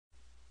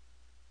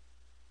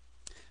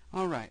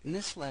Alright, in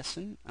this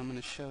lesson I'm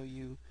going to show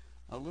you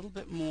a little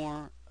bit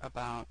more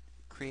about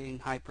creating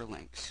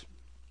hyperlinks.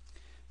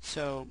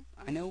 So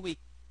I know we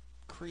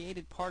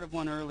created part of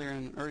one earlier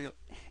in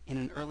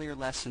an earlier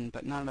lesson,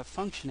 but not a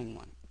functioning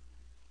one.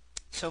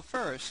 So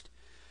first,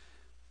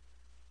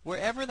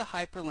 wherever the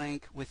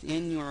hyperlink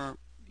within your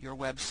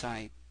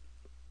website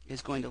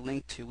is going to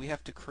link to, we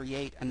have to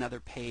create another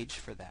page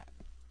for that.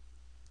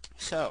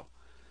 So,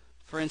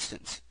 for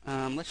instance,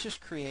 let's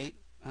just create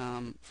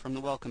from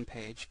the welcome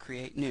page,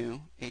 create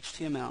new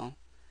HTML,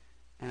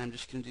 and I'm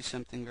just going to do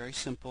something very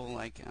simple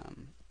like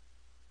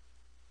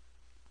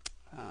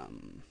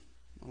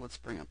well, let's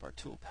bring up our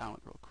tool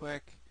palette real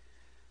quick.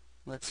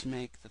 Let's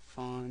make the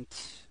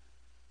font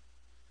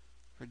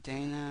for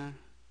Dana,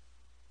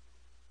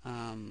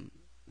 the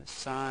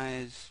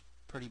size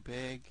pretty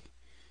big,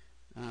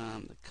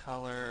 the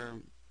color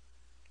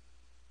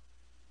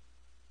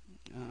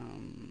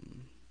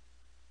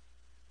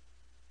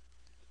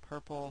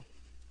purple.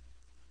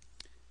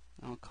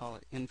 I'll call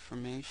it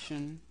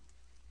information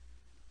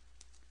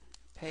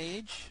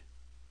page.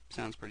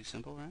 Sounds pretty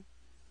simple, right?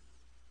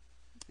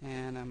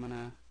 And I'm going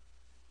to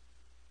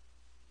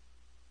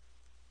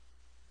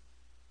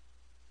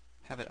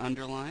have it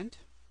underlined.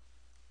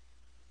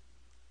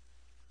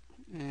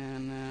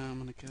 And now I'm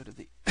going to go to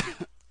the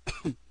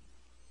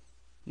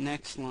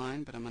next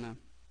line, but I'm going to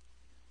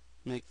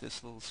make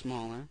this a little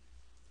smaller.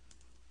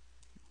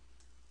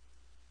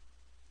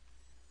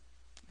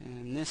 And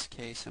in this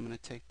case, I'm going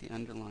to take the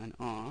underline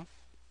off.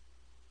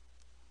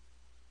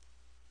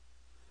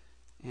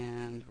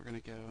 And we're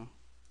going to go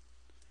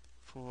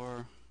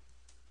for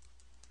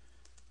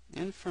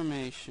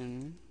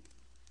information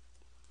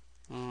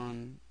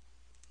on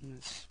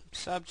this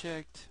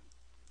subject.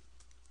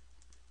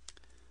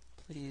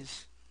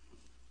 Please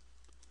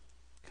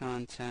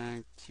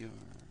contact your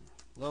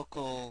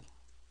local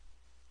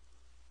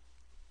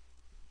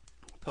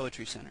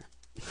poetry center.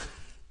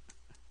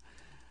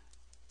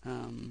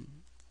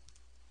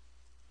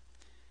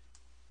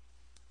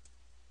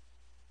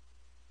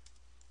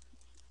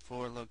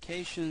 For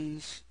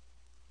locations,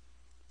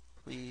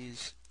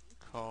 please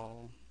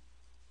call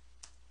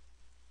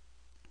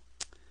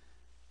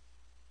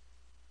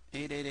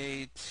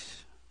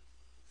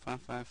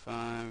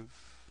 888-555-1212.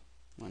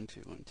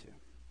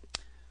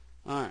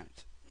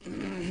 Alright,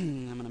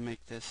 I'm going to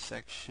make this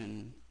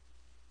section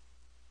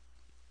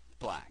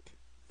black.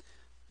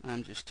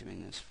 I'm just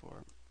doing this for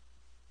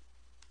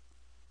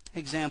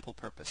example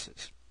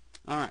purposes.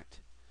 Alright.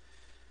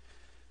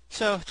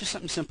 So just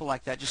something simple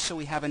like that, just so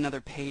we have another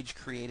page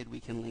created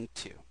we can link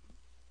to.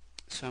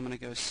 So I'm going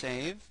to go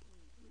save.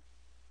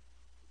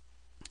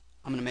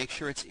 I'm going to make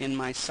sure it's in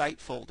my site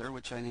folder,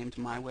 which I named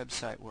My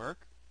Website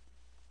Work.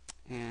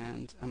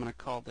 And I'm going to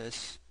call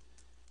this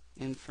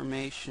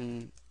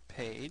information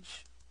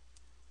page.htm.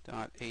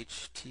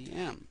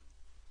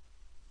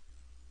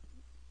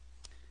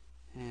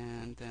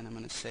 And then I'm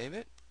going to save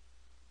it.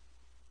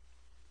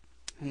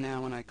 And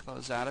now when I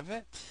close out of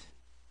it,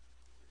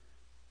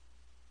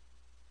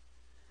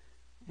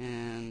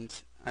 and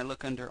I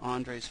look under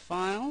Andre's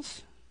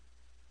files,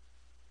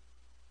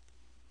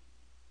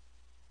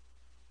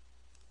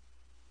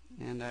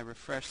 and I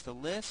refresh the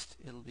list,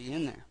 it'll be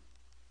in there.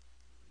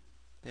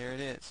 There it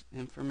is,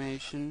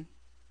 information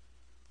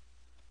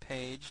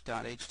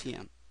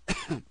page.htm.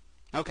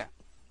 Okay,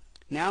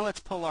 now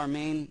let's pull our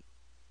main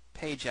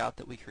page out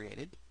that we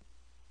created.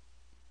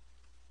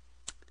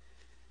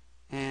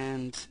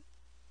 And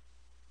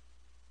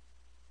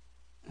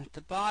at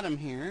the bottom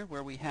here,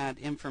 where we had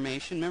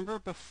information, remember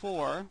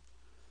before,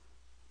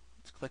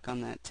 let's click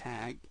on that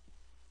tag,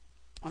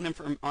 on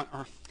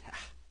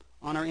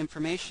our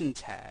information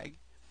tag,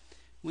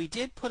 we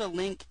did put a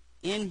link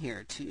in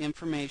here to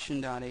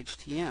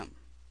information.htm.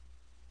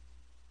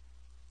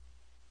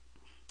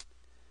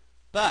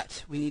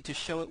 But we need to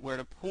show it where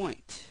to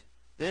point.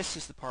 This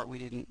is the part we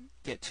didn't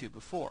get to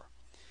before.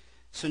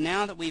 So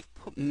now that we've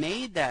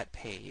made that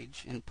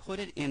page and put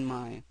it in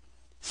my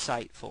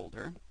site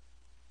folder,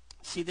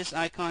 see this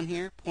icon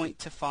here, point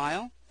to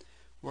file?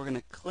 We're going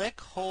to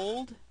click,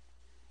 hold,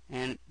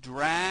 and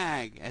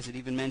drag, as it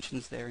even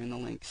mentions there in the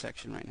link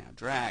section right now.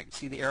 Drag.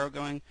 See the arrow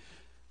going?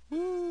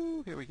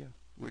 Woo! Here we go.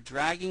 We're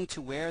dragging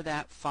to where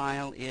that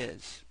file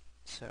is.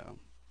 So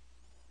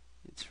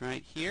it's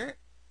right here.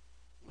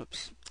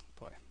 Whoops.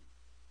 Boy.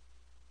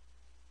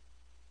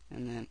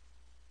 And then,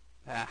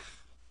 that's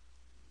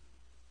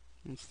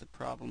the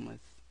problem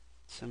with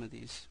some of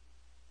these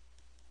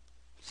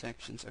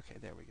sections. Okay,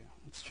 there we go.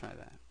 Let's try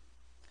that.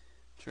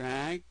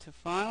 Drag to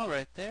file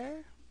right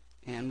there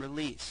and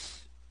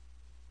release.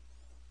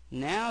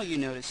 Now you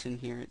notice in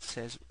here it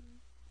says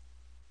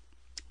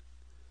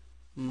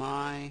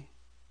my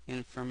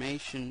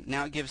information.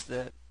 Now it gives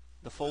the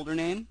folder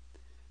name,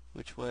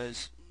 which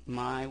was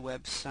My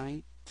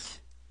Website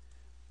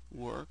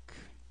Work,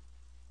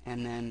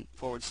 and then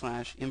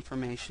 /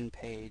 information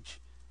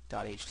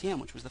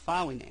page.htm, which was the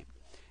file we named.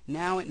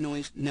 Now it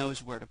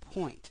knows where to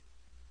point.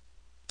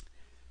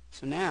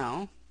 So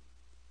now,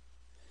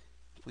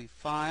 if we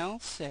file,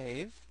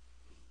 save,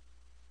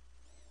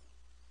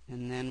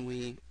 and then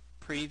we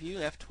preview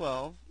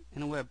F12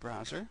 in a web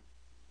browser,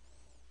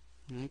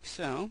 like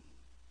so.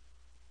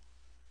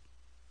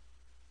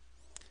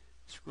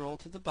 Scroll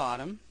to the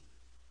bottom.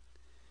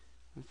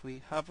 If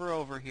we hover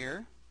over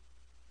here,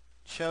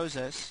 it shows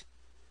us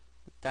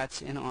that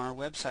that's in our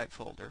website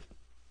folder,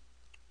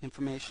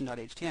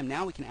 information.htm.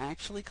 Now we can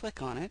actually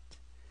click on it,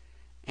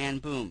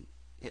 and boom,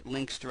 it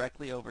links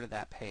directly over to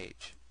that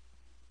page,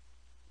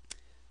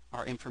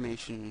 our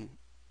information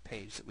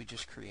page that we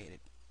just created,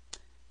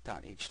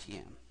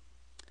 .htm.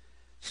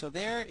 So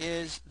there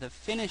is the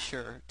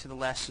finisher to the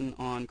lesson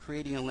on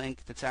creating a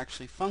link that's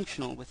actually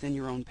functional within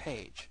your own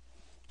page.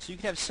 So you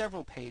could have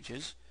several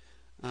pages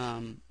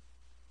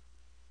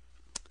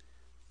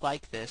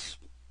like this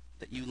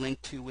that you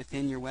link to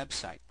within your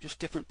website, just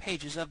different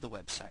pages of the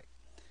website.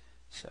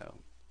 So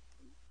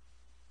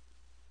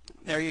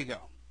there you go.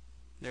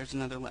 There's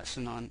another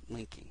lesson on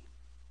linking.